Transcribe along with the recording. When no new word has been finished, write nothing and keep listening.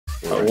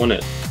I want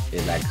it.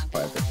 It lags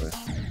quite a bit though.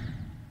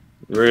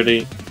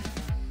 Really?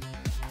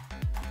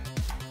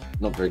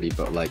 Not really,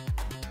 but like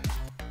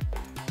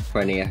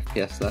 20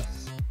 FPS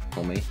less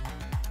for me.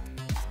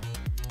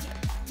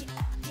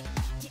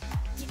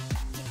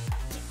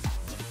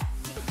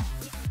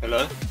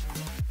 Hello?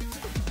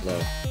 Hello.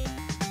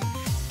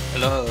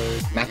 Hello?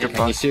 Matthew,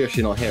 can you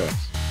seriously not hear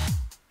us?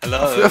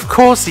 Hello? Of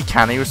course he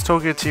can. He was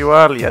talking to you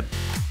earlier.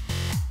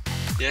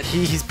 Yeah,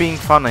 He's being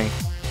funny.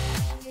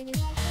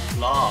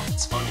 laugh,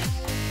 it's funny.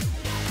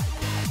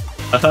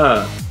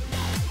 Haha.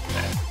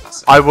 Yeah,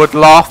 that's it. I would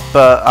laugh,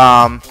 but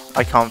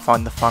I can't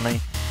find the funny.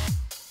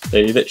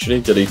 They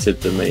literally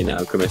deleted the main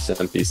alchemist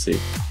NPC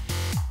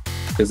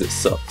because it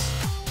sucks.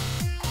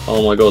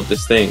 Oh my god,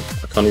 this thing!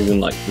 I can't even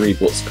like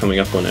read what's coming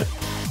up on it.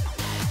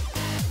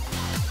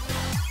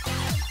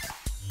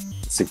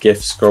 It's a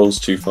GIF, scrolls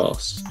too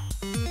fast.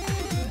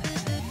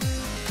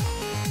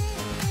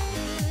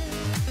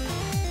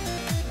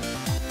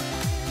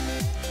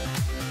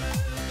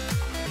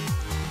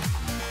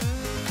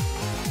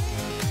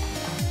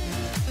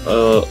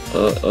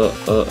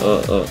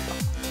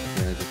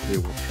 Yeah, just do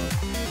what's wrong.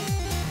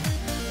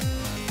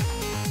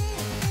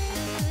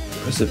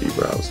 Recipe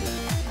browser.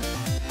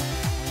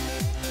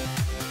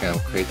 Yeah, I'm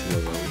creating a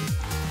world.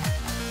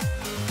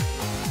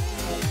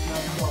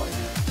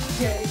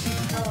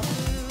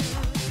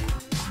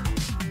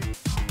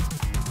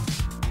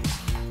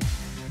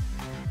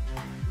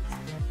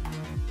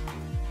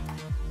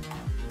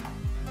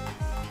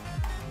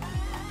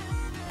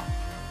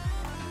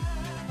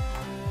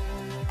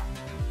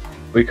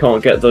 We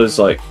can't get those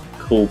like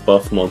cool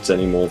buff mods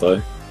anymore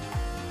though.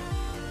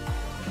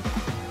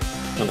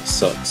 Kinda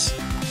sucks.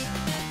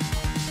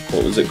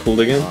 What was it called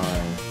again?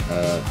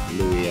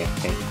 Louis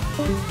King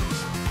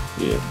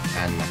Yeah.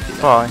 and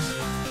Matthew. Bye.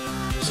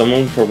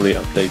 Someone probably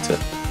update it.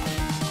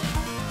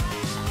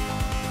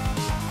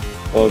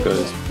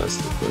 Orgos, that's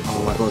the word.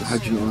 Oh my god, how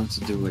do you know what to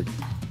do it?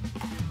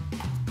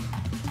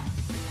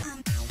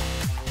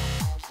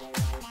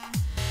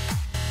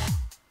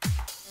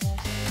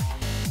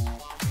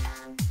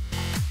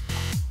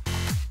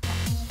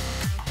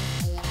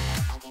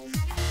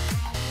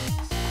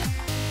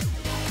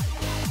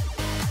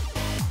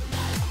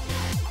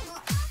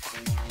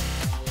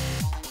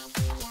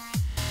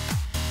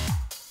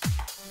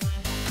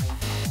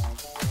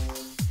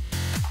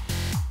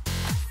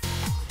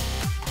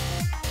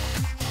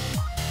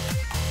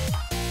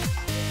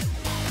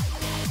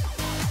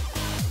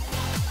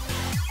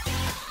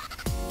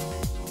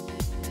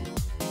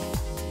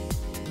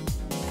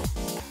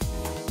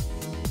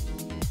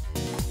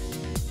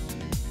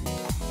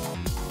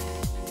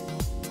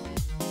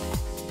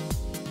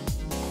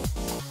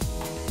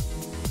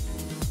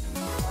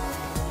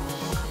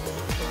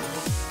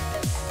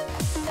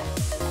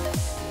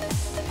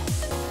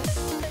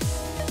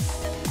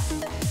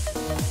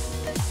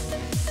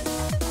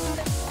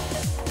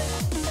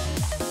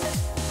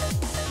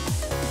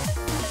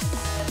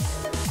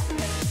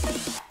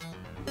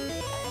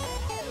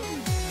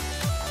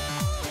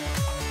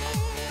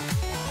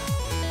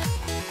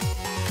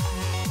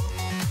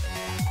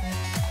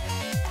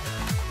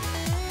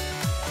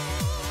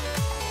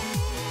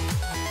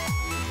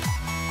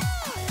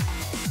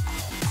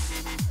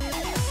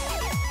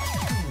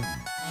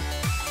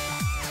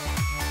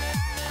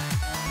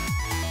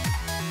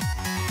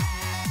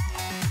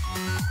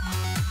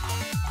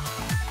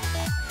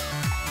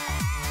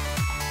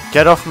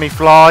 Get off me,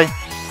 fly.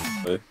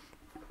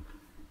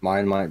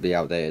 Mine might be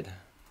outdated.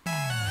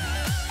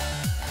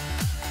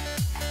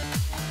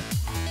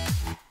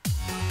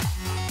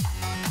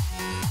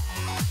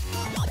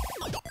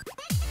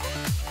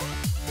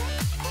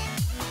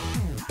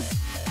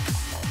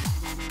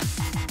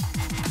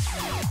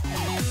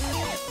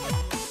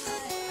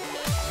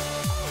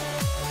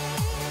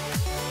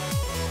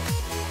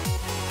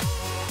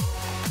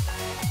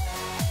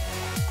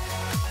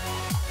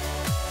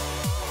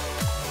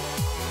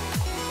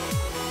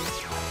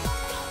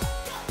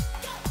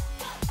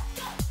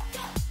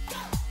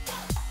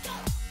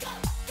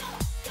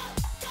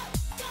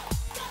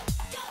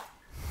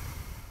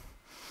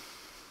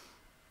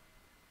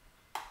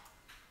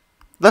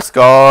 Let's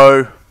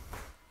go.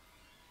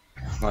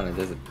 Mine a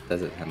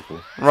desert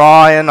temple.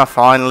 Ryan, I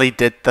finally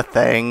did the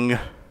thing.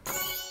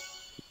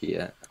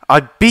 Yeah.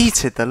 I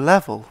beated the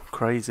level.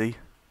 Crazy.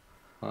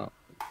 Wow.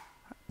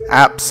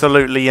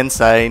 Absolutely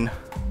insane.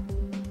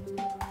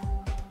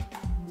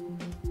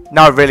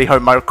 Now I really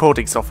hope my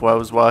recording software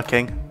was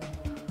working.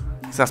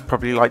 'Cause that's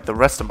probably like the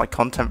rest of my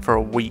content for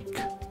a week.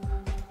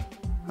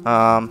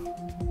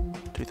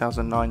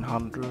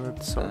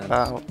 2,900, so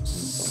about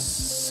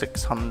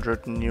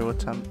 600 new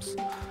attempts.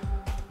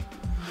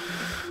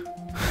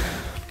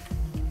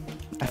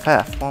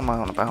 FF, what am I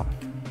on about?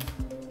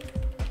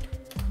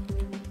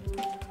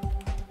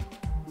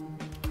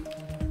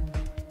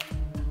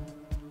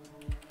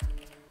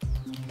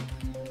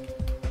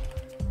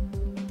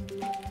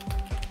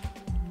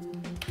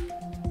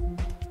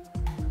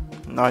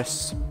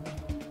 Nice.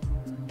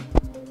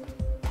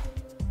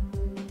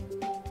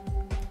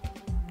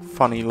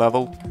 Funny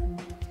level.